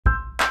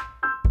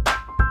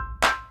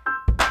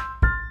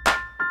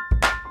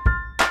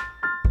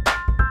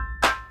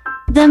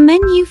The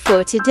menu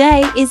for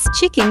today is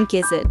chicken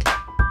gizzard.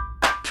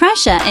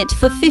 Pressure it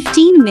for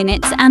 15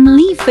 minutes and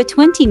leave for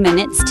 20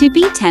 minutes to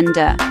be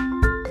tender.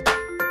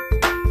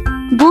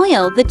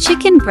 Boil the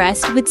chicken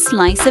breast with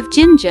slice of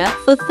ginger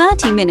for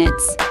 30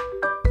 minutes.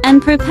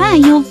 And prepare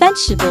your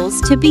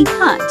vegetables to be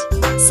cut.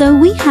 So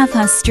we have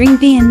our string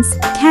beans,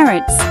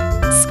 carrots,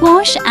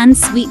 squash and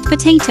sweet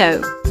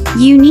potato.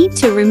 You need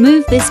to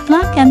remove this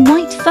black and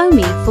white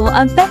foamy for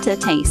a better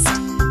taste.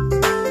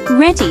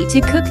 Ready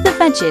to cook the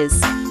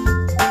veggies.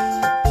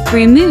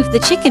 Remove the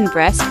chicken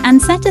breast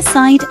and set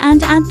aside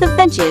and add the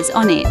veggies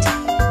on it.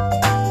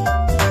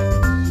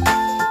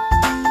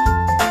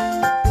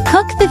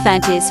 Cook the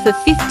veggies for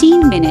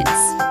 15 minutes.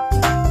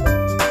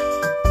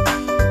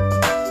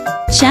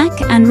 Check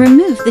and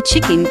remove the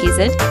chicken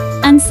gizzard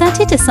and set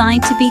it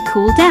aside to be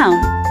cooled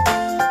down.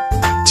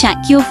 Check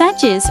your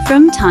veggies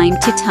from time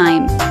to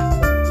time.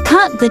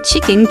 Cut the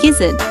chicken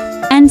gizzard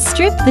and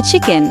strip the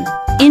chicken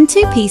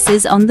into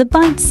pieces on the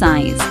bite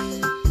size.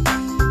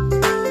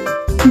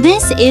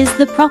 This is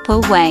the proper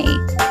way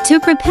to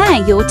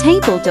prepare your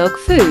table dog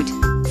food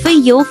for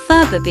your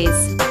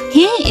furbabies.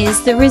 Here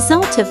is the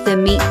result of the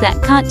meat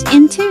that cut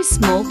into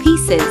small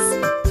pieces.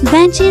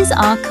 Veggies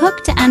are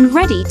cooked and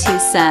ready to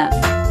serve.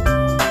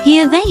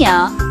 Here they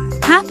are.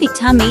 Happy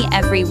tummy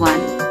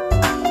everyone.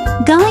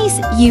 Guys,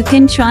 you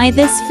can try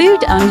this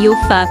food on your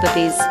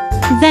furbabies.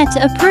 Vet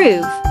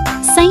approve.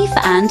 Safe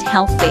and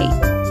healthy.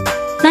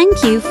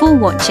 Thank you for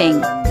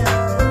watching.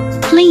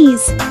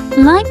 Please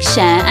like,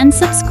 share and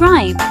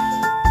subscribe.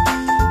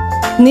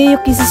 New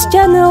Kisses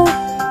channel.